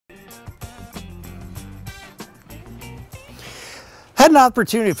Had an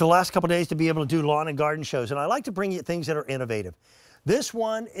opportunity for the last couple of days to be able to do lawn and garden shows, and I like to bring you things that are innovative. This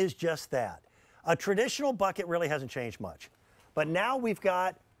one is just that. A traditional bucket really hasn't changed much, but now we've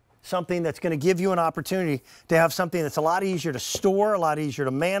got something that's going to give you an opportunity to have something that's a lot easier to store, a lot easier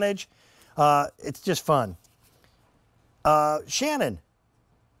to manage. It's just fun. Shannon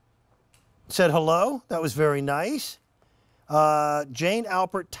said hello. That was very nice. Jane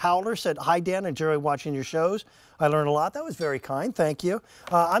Alpert Towler said, hi, Dan. Enjoy watching your shows. I learned a lot. That was very kind. Thank you.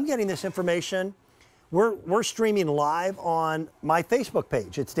 I'm getting this information. We're streaming live on my Facebook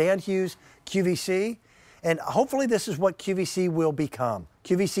page. It's Dan Hughes QVC. And hopefully this is what QVC will become.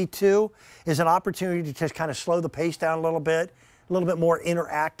 QVC 2 is an opportunity to just kind of slow the pace down a little bit more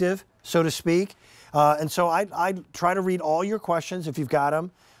interactive, so to speak. And so I try to read all your questions if you've got them,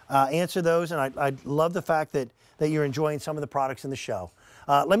 answer those. And I love the fact that you're enjoying some of the products in the show.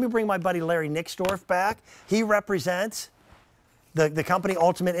 Let me bring my buddy Larry Nixdorf back. He represents the company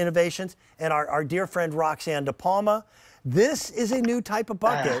Ultimate Innovations and our dear friend Roxanne De Palma. This is a new type of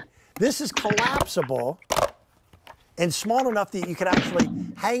bucket. This is collapsible and small enough that you can actually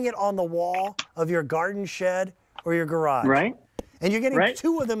hang it on the wall of your garden shed or your garage. Right. And you're getting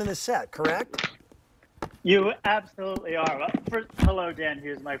two of them in the set, correct? You absolutely are. Well, first, hello, Dan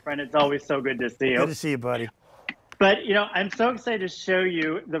Hughes, my friend. It's always so good to see you. Good to see you, buddy. But, you know, I'm so excited to show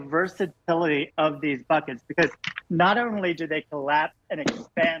you the versatility of these buckets because not only do they collapse and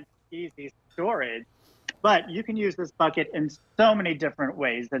expand easy storage, but you can use this bucket in so many different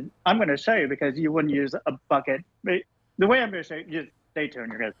ways. And I'm going to show you because you wouldn't use a bucket. The way I'm going to show you, just stay tuned.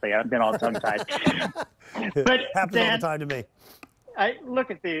 You're going to see. I've been all tongue-tied. But happens all the time to me.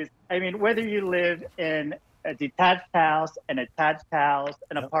 Look at these. I mean, whether you live in a detached house, an attached house,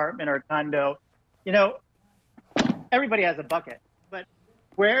 an apartment, or a condo, you know, everybody has a bucket. But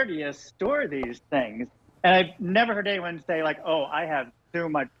where do you store these things? And I've never heard anyone say, like, oh, I have too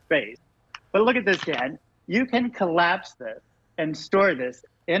much space. But look at this, Dan. You can collapse this and store this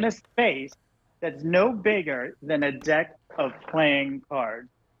in a space that's no bigger than a deck of playing cards.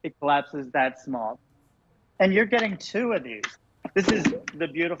 It collapses that small. And you're getting two of these. This is the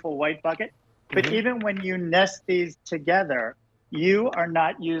beautiful white bucket. But even when you nest these together, you are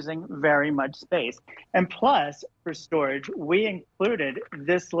not using very much space. And plus, for storage, we included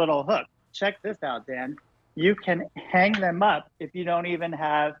this little hook. Check this out, Dan. You can hang them up if you don't even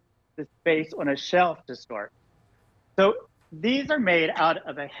have the space on a shelf to store. So these are made out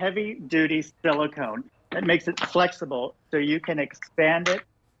of a heavy-duty silicone that makes it flexible so you can expand it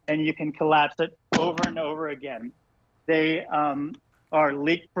and you can collapse it over and over again. They are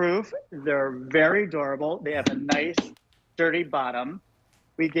leak-proof. They're very durable. They have a nice, sturdy bottom.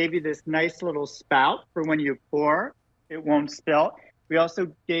 We gave you this nice little spout for when you pour. It won't spill. We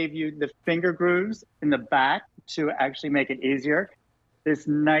also gave you the finger grooves in the back to actually make it easier. This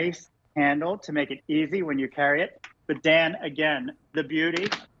nice handle to make it easy when you carry it. But Dan, again, the beauty,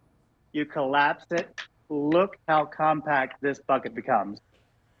 you collapse it. Look how compact this bucket becomes.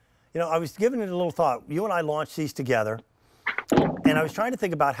 You know, I was giving it a little thought. You and I launched these together, and I was trying to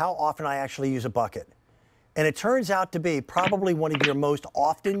think about how often I actually use a bucket. And it turns out to be probably one of your most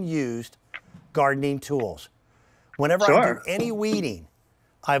often used gardening tools. Whenever I do any weeding,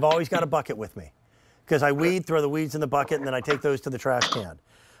 I've always got a bucket with me because I weed, throw the weeds in the bucket, and then I take those to the trash can.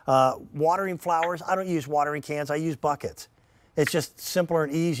 Watering flowers, I don't use watering cans, I use buckets. It's just simpler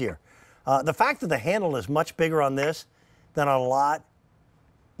and easier. The fact that the handle is much bigger on this than on a lot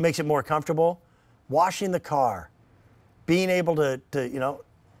makes it more comfortable. Washing the car, being able to you know,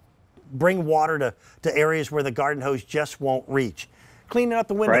 bring water to areas where the garden hose just won't reach. Cleaning up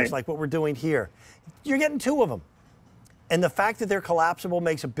the windows like what we're doing here. You're getting two of them. And the fact that they're collapsible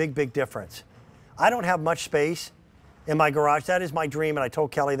makes a big, big difference. I don't have much space in my garage. That is my dream, and I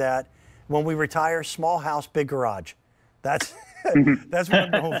told Kelly that. When we retire, small house, big garage. That's, that's what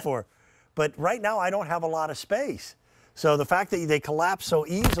I'm going for. But right now, I don't have a lot of space. So the fact that they collapse so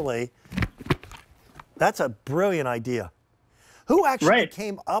easily, that's a brilliant idea. Who actually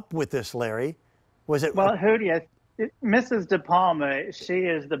came up with this, Larry? Was it? Well, who do you? Mrs. De Palma, she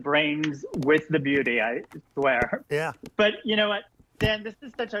is the brains with the beauty, I swear. Yeah. But you know what, Dan, this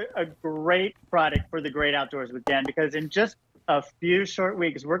is such a great product for the great outdoors with Dan, because in just a few short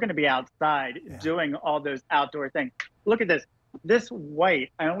weeks, we're going to be outside doing all those outdoor things. Look at this. This white,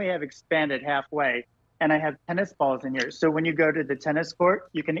 I only have expanded halfway, and I have tennis balls in here. So when you go to the tennis court,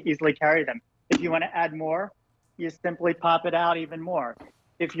 you can easily carry them. If you want to add more, you simply pop it out even more.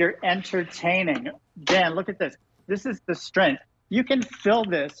 If you're entertaining, Dan, look at this. This is the strength. You can fill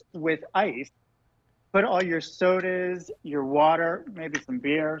this with ice, put all your sodas, your water, maybe some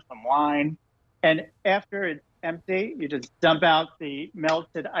beer, some wine. And after empty, you just dump out the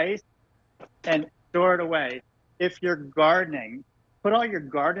melted ice and store it away. If you're gardening, put all your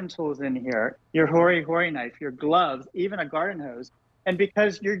garden tools in here, your hori-hori knife, your gloves, even a garden hose. And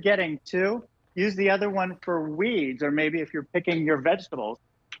because you're getting two, use the other one for weeds, or maybe if you're picking your vegetables.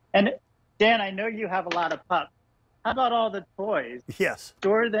 And Dan, I know you have a lot of pups. How about all the toys? Yes.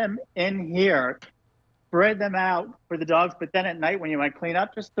 Store them in here, spread them out for the dogs, but then at night when you want to clean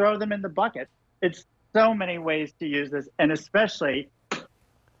up, just throw them in the bucket. It's so many ways to use this, and especially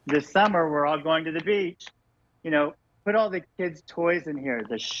this summer, we're all going to the beach. You know, put all the kids' toys in here,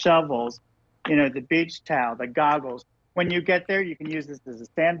 the shovels, you know, the beach towel, the goggles. When you get there, you can use this as a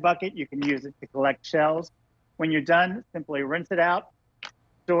sand bucket. You can use it to collect shells. When you're done, simply rinse it out,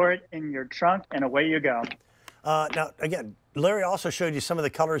 store it in your trunk, and away you go. Now, again, Larry also showed you some of the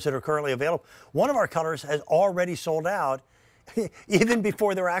colors that are currently available. One of our colors has already sold out even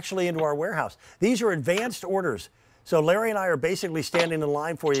before they're actually into our warehouse. These are advanced orders. So Larry and I are basically standing in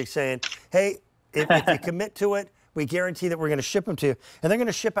line for you saying, hey, if you commit to it, we guarantee that we're going to ship them to you. And they're going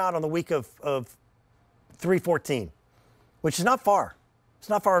to ship out on the week of 3/14, which is not far. It's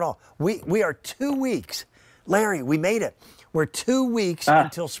not far at all. We are 2 weeks. Larry, we made it. We're 2 weeks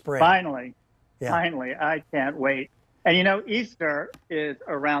until spring. Finally. Yeah. Finally. I can't wait. And you know, Easter is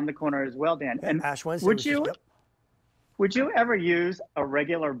around the corner as well, Dan. And Ash Wednesday. Would you ever use a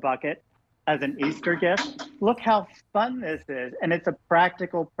regular bucket as an Easter gift? Look how fun this is. And it's a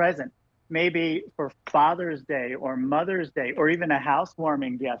practical present. Maybe for Father's Day or Mother's Day or even a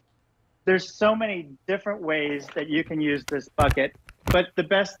housewarming gift. There's so many different ways that you can use this bucket. But the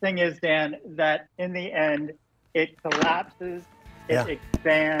best thing is, Dan, that in the end, it collapses, it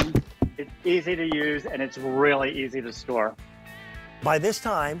expands, it's easy to use, and it's really easy to store. By this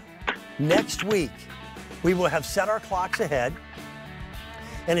time, next week, we will have set our clocks ahead.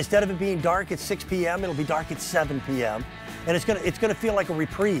 And instead of it being dark at 6 p.m., it'll be dark at 7 p.m. And it's gonna feel like a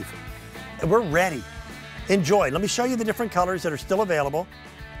reprieve. And we're ready. Enjoy. Let me show you the different colors that are still available.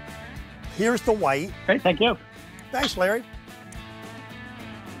 Here's the white. Great, thank you. Thanks, Larry.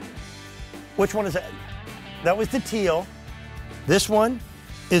 Which one is that? That was the teal. This one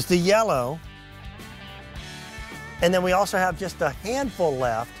is the yellow. And then we also have just a handful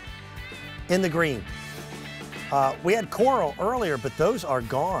left in the green. We had coral earlier, but those are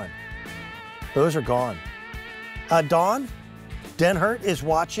gone. Those are gone. Dawn Denhert is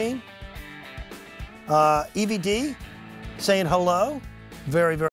watching. EVD saying hello. Very, very